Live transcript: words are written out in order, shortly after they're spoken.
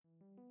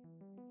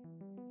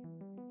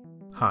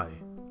Hi,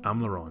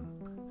 I'm Laron,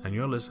 and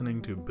you're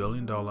listening to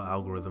Billion Dollar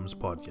Algorithms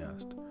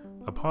Podcast,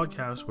 a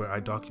podcast where I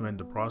document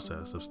the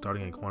process of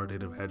starting a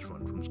quantitative hedge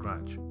fund from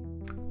scratch.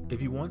 If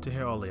you want to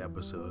hear all the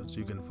episodes,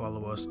 you can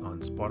follow us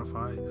on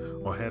Spotify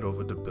or head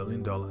over to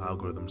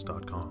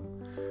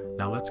billiondollaralgorithms.com.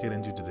 Now let's get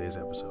into today's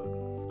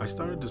episode. I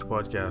started this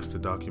podcast to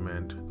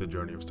document the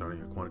journey of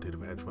starting a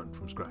quantitative hedge fund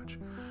from scratch,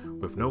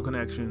 with no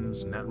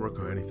connections, network,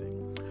 or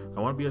anything. I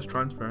want to be as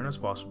transparent as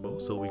possible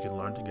so we can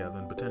learn together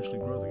and potentially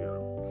grow together.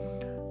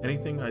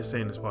 Anything I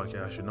say in this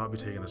podcast should not be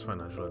taken as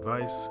financial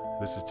advice.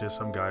 This is just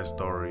some guy's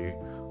story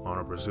on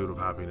a pursuit of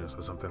happiness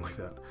or something like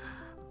that.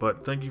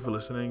 But thank you for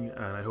listening,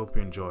 and I hope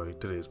you enjoy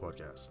today's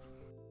podcast.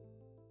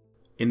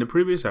 In the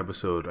previous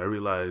episode, I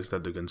realized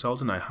that the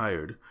consultant I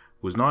hired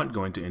was not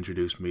going to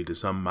introduce me to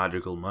some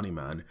magical money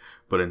man,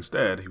 but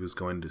instead he was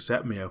going to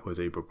set me up with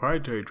a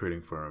proprietary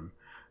trading firm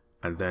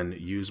and then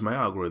use my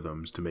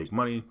algorithms to make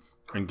money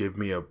and give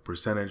me a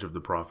percentage of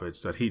the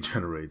profits that he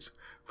generates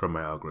from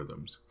my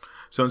algorithms.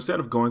 So instead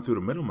of going through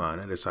the middleman,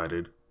 I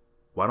decided,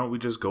 why don't we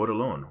just go it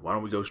alone? Why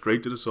don't we go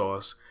straight to the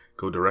source,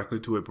 go directly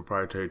to a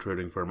proprietary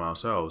trading firm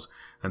ourselves,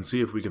 and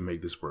see if we can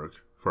make this work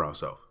for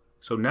ourselves?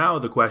 So now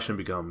the question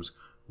becomes,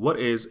 what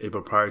is a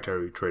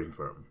proprietary trading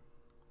firm?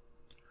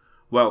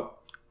 Well,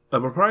 a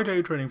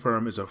proprietary trading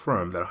firm is a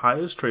firm that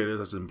hires traders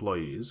as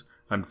employees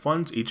and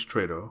funds each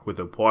trader with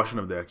a portion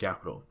of their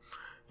capital.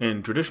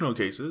 In traditional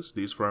cases,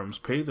 these firms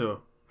pay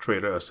the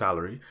trader a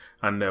salary,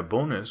 and their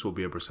bonus will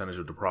be a percentage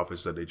of the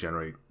profits that they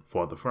generate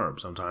for the firm.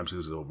 Sometimes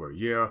this is over a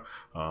year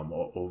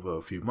or over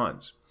a few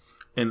months.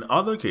 In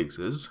other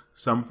cases,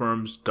 some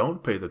firms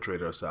don't pay the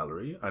trader a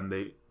salary, and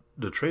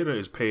the trader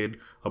is paid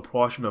a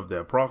portion of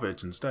their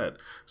profits instead.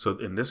 So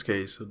in this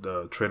case,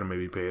 the trader may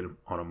be paid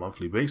on a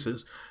monthly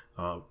basis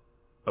a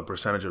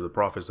percentage of the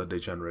profits that they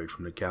generate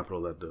from the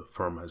capital that the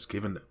firm has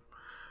given them.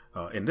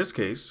 In this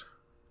case,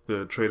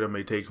 the trader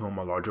may take home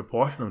a larger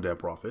portion of their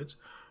profits,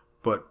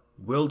 but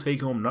will take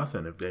home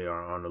nothing if they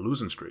are on a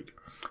losing streak.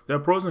 There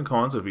are pros and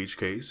cons of each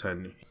case,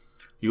 and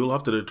you'll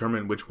have to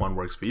determine which one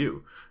works for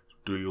you.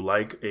 Do you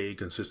like a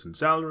consistent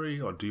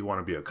salary, or do you want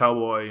to be a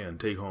cowboy and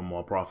take home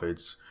more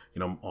profits,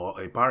 or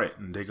a pirate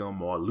and take home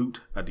more loot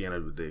at the end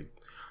of the day?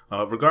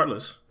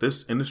 Regardless,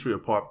 this industry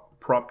of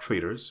prop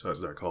traders,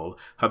 as they're called,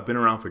 have been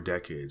around for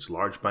decades.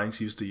 Large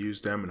banks used to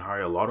use them and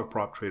hire a lot of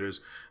prop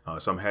traders.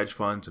 Some hedge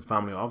funds and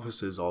family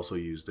offices also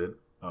used it,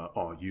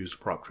 or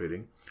used prop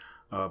trading.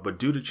 But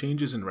due to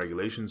changes in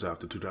regulations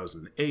after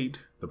 2008,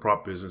 the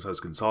prop business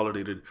has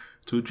consolidated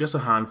to just a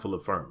handful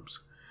of firms.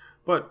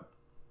 But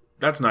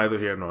that's neither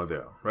here nor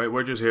there, right?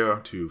 We're just here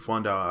to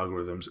fund our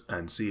algorithms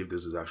and see if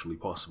this is actually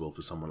possible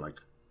for someone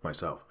like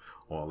myself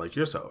or like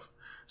yourself.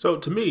 So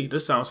to me,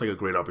 this sounds like a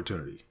great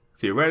opportunity.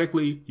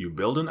 Theoretically, you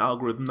build an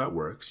algorithm that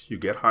works, you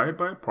get hired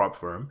by a prop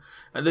firm,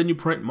 and then you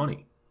print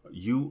money.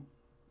 You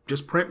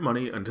just print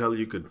money until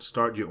you could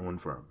start your own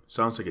firm.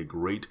 Sounds like a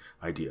great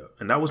idea.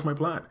 And that was my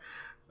plan.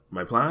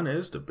 My plan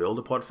is to build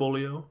a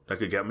portfolio that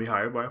could get me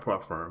hired by a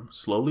prop firm,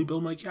 slowly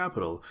build my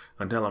capital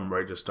until I'm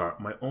ready to start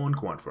my own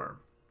quant firm.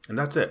 And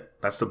that's it.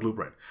 That's the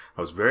blueprint.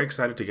 I was very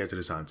excited to get to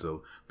this answer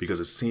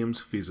because it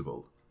seems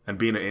feasible. And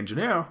being an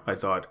engineer, I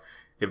thought,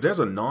 if there's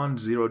a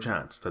non-zero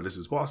chance that this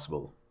is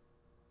possible,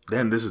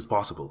 then this is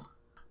possible.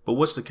 But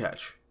what's the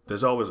catch?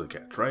 There's always a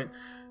catch, right?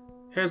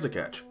 Here's the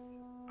catch.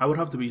 I would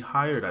have to be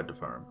hired at the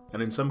firm,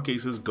 and in some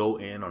cases go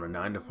in on a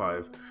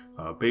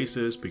 9-to-5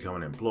 basis, become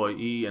an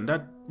employee, and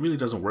that really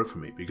doesn't work for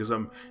me because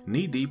I'm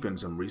knee-deep in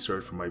some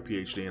research for my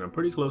PhD, and I'm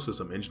pretty close to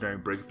some engineering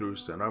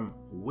breakthroughs that I'm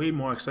way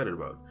more excited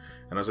about.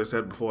 And as I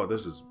said before,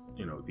 this is,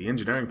 the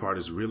engineering part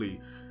is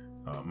really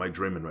my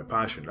dream and my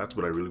passion. That's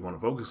what I really want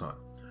to focus on.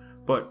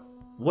 But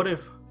what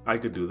if I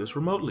could do this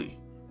remotely?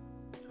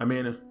 I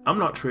mean, I'm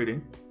not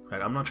trading,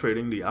 right? I'm not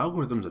trading, the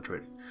algorithms are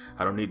trading.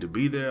 I don't need to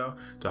be there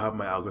to have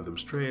my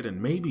algorithms trade,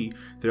 and maybe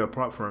there are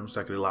prop firms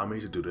that could allow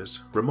me to do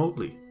this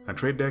remotely and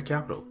trade their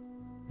capital.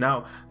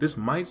 Now, this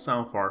might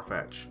sound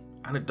far-fetched,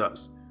 and it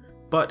does,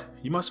 but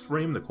you must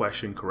frame the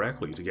question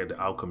correctly to get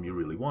the outcome you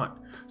really want.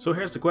 So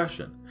here's the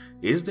question.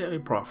 Is there a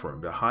prop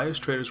firm that hires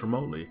traders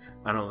remotely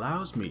and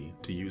allows me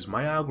to use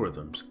my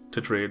algorithms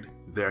to trade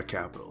their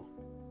capital?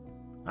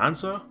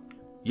 Answer?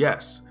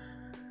 Yes.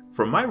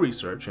 From my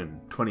research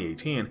in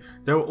 2018,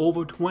 there were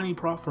over 20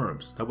 prop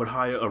firms that would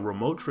hire a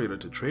remote trader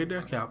to trade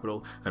their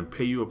capital and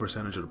pay you a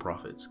percentage of the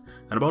profits,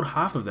 and about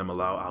half of them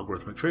allow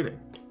algorithmic trading.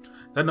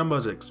 That number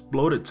has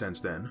exploded since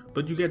then,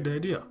 but you get the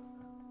idea.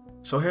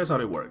 So here's how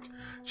they work.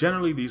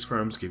 Generally, these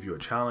firms give you a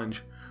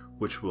challenge,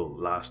 which will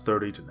last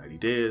 30 to 90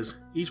 days.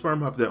 Each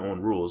firm have their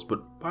own rules,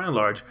 but by and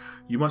large,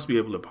 you must be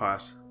able to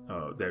pass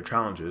their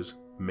challenges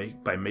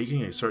by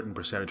making a certain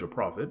percentage of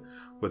profit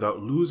without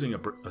losing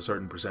a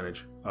certain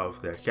percentage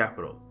of their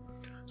capital.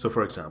 So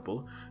for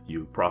example,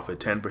 you profit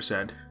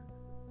 10%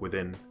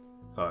 within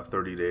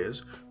 30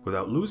 days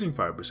without losing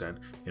 5%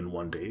 in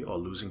one day or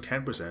losing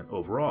 10%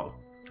 overall.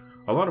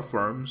 A lot of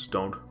firms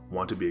don't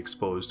want to be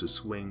exposed to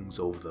swings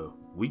over the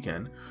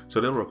weekend, so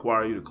they'll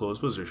require you to close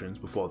positions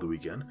before the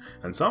weekend,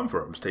 and some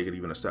firms take it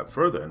even a step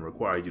further and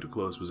require you to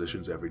close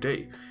positions every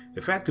day,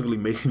 effectively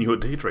making you a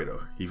day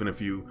trader, even if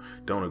you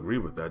don't agree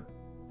with that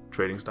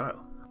trading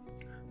style.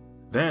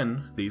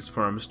 Then, these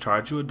firms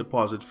charge you a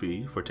deposit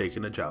fee for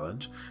taking a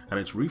challenge, and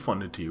it's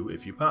refunded to you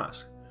if you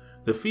pass.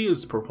 The fee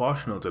is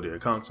proportional to the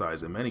account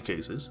size in many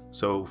cases.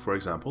 So, for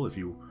example, if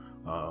you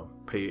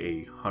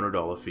pay a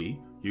 $100 fee,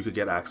 you could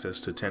get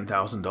access to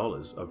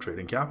 $10,000 of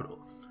trading capital.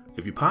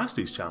 If you pass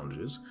these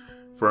challenges,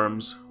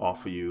 firms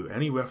offer you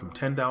anywhere from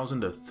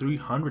 $10,000 to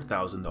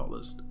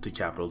 $300,000 to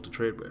capital to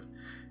trade with.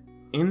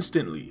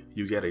 Instantly,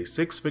 you get a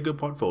six-figure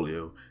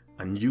portfolio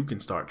and you can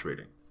start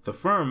trading. The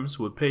firms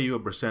would pay you a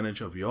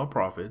percentage of your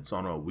profits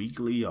on a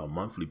weekly or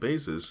monthly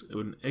basis.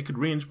 It could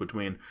range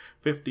between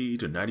 50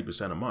 to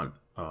 90% a month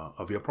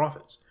of your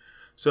profits.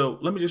 So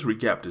let me just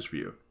recap this for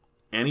you.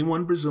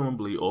 Anyone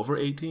presumably over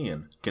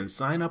 18 can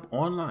sign up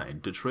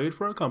online to trade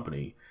for a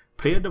company,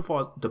 pay a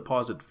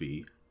deposit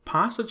fee,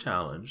 pass a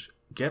challenge,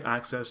 get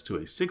access to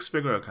a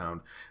six-figure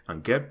account,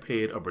 and get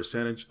paid a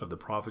percentage of the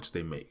profits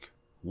they make.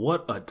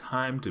 What a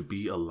time to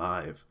be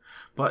alive.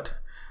 But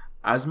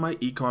as my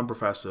econ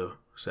professor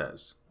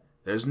says,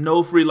 there's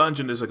no free lunch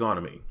in this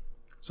economy.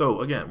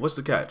 So again, what's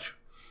the catch?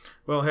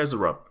 Well, here's the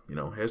rub.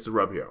 Here's the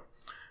rub here.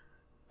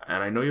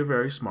 And I know you're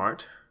very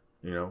smart.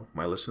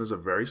 My listeners are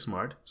very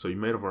smart, so you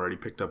may have already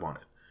picked up on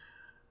it.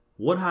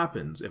 What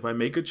happens if I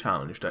make a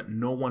challenge that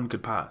no one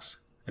could pass,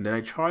 and then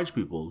I charge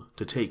people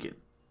to take it,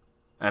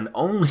 and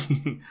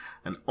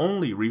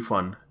only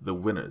refund the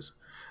winners?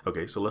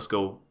 Okay, so let's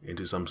go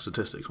into some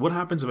statistics. What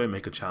happens if I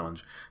make a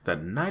challenge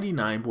that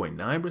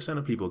 99.9%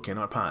 of people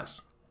cannot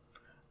pass,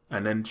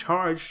 and then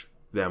charge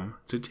them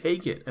to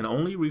take it, and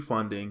only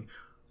refunding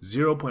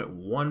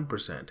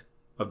 0.1%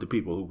 of the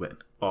people who win,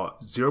 or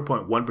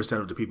 0.1%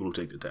 of the people who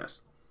take the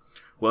test?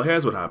 Well,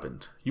 here's what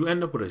happened. You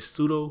end up with a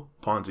pseudo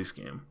Ponzi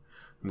scheme.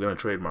 I'm going to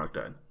trademark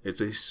that.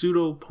 It's a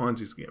pseudo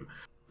Ponzi scheme,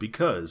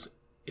 because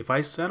if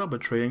I set up a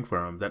trading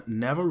firm that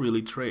never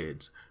really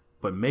trades,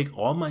 but make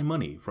all my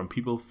money from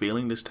people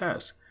failing this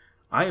test,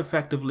 I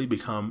effectively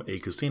become a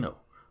casino,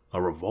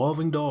 a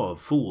revolving door of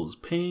fools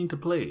paying to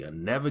play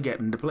and never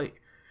getting to play.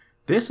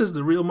 This is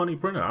the real money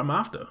printer I'm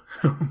after.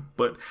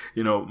 But,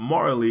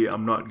 morally,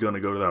 I'm not going to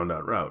go down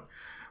that route.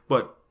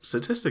 But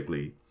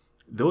statistically,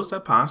 those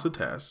that pass the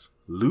test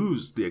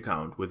lose the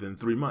account within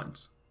 3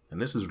 months.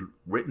 And this is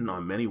written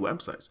on many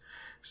websites.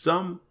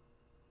 Some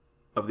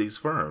of these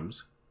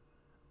firms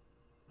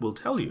will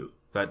tell you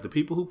that the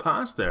people who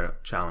pass their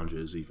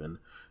challenges, even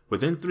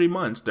within 3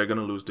 months, they're going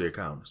to lose their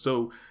account.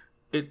 So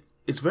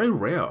it's very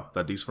rare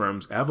that these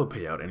firms ever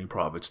pay out any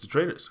profits to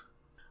traders.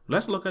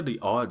 Let's look at the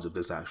odds of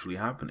this actually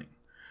happening.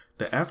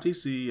 The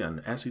FTC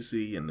and SEC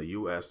in the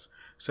US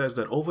says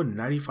that over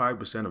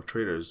 95% of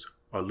traders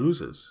are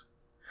losers.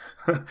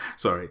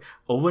 Sorry,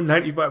 over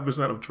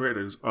 95% of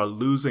traders are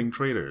losing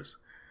traders.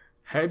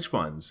 Hedge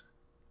funds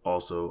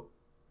also,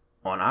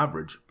 on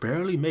average,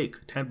 barely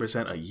make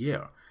 10% a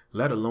year,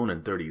 let alone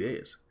in 30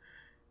 days.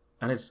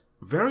 And it's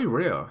very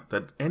rare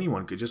that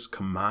anyone could just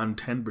command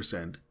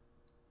 10%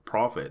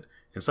 profit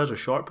in such a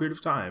short period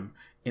of time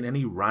in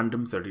any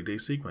random 30-day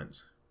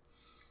sequence.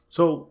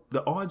 So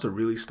the odds are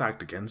really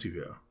stacked against you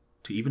here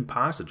to even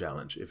pass a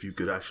challenge if you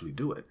could actually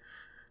do it.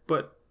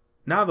 But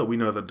now that we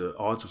know that the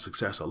odds of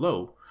success are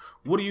low,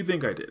 what do you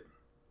think I did?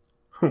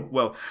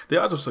 Well, the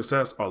odds of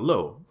success are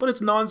low, but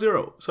it's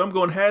non-zero. So I'm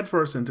going head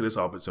first into this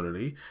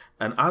opportunity.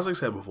 And as I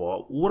said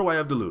before, what do I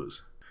have to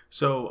lose?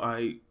 So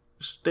I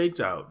staked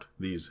out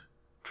these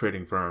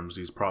trading firms,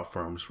 these prop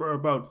firms, for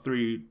about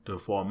 3 to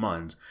 4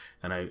 months.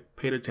 And I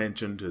paid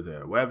attention to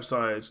their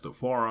websites, the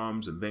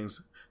forums, and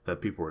things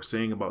that people were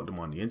saying about them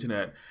on the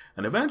internet.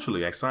 And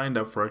eventually I signed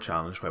up for a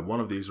challenge by one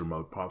of these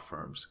remote prop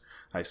firms.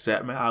 I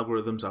set my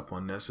algorithms up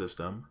on their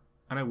system,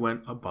 and I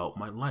went about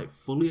my life,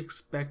 fully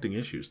expecting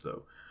issues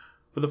though.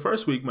 For the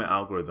first week, my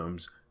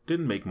algorithms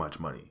didn't make much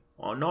money,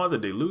 or nor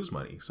did they lose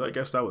money, so I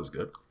guess that was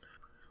good.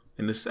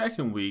 In the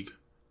second week,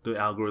 the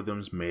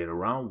algorithms made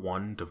around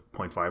 1 to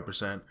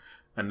 0.5%,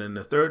 and in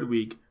the third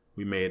week,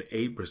 we made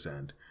 8%,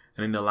 and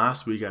in the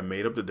last week, I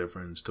made up the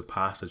difference to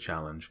pass the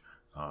challenge,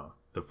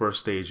 the first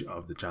stage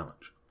of the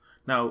challenge.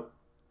 Now,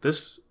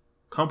 this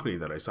company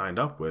that I signed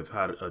up with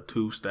had a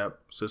 2-step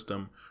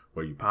system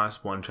where you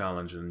pass one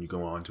challenge and you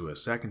go on to a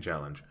second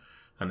challenge.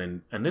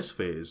 And in this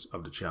phase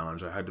of the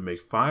challenge, I had to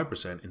make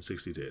 5% in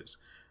 60 days.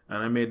 And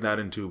I made that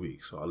in 2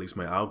 weeks, or at least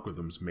my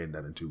algorithms made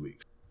that in 2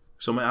 weeks.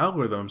 So my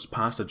algorithms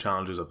passed the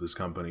challenges of this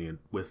company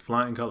with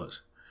flying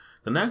colors.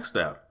 The next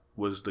step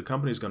was the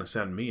company's going to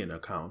send me an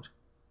account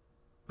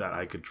that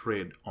I could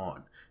trade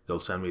on. They'll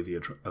send me the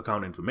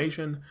account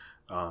information,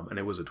 and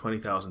it was a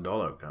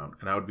 $20,000 account,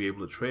 and I would be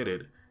able to trade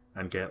it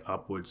and get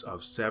upwards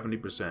of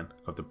 70%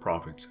 of the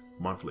profits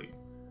monthly.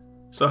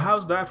 So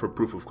how's that for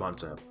proof of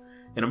concept?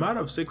 In a matter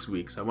of 6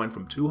 weeks, I went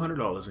from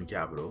 $200 in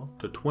capital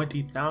to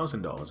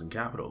 $20,000 in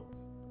capital.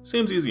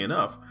 Seems easy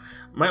enough.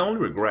 My only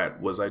regret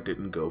was I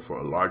didn't go for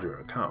a larger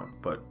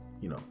account, but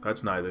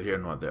that's neither here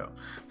nor there.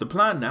 The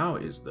plan now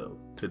is, though,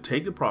 to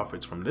take the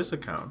profits from this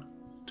account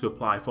to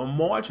apply for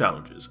more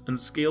challenges and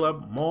scale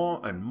up more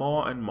and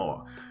more and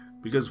more.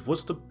 Because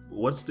what's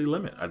the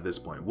limit at this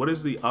point? What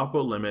is the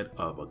upper limit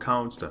of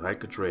accounts that I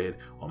could trade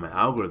or my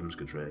algorithms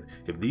could trade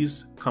if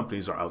these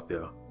companies are out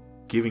there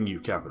giving you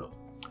capital?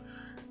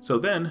 So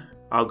then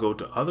I'll go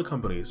to other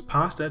companies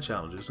past their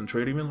challenges and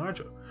trade even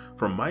larger.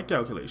 From my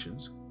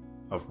calculations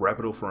of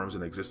reputable firms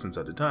in existence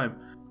at the time,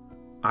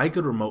 I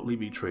could remotely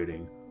be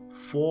trading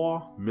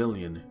 $4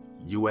 million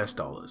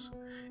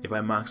if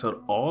I max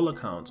out all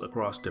accounts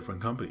across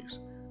different companies.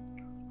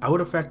 I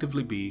would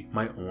effectively be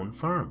my own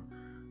firm.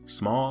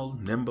 Small,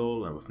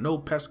 nimble, and with no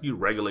pesky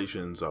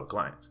regulations or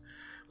clients.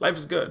 Life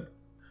is good.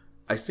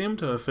 I seem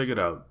to have figured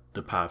out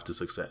the path to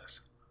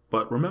success.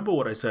 But remember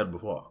what I said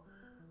before.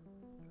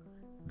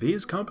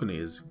 These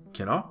companies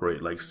can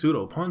operate like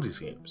pseudo Ponzi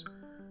schemes.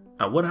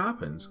 And what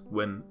happens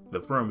when the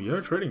firm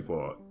you're trading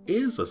for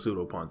is a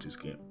pseudo Ponzi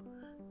scheme?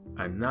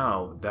 And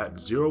now that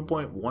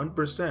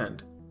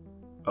 0.1%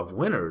 of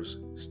winners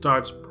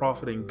starts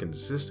profiting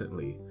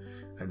consistently,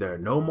 and there are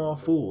no more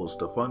fools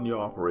to fund your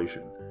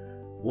operation.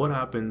 What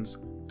happens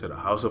to the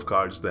house of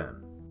cards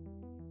then?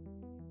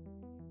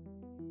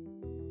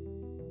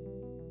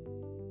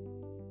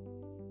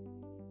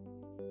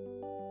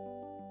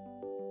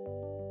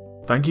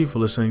 Thank you for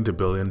listening to $1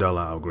 Billion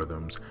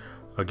Algorithms.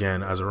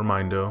 Again, as a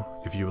reminder,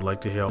 if you would like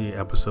to hear the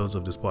episodes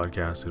of this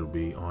podcast, it'll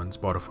be on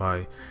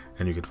Spotify,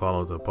 and you can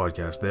follow the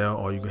podcast there,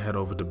 or you can head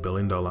over to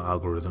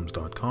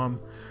billiondollaralgorithms.com.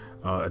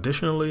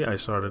 Additionally, I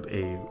started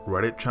a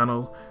Reddit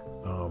channel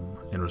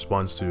in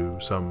response to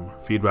some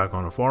feedback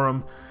on a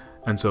forum.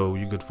 And so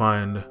you could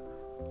find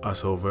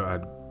us over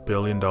at $1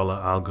 Billion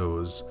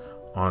Algos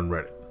on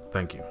Reddit.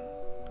 Thank you.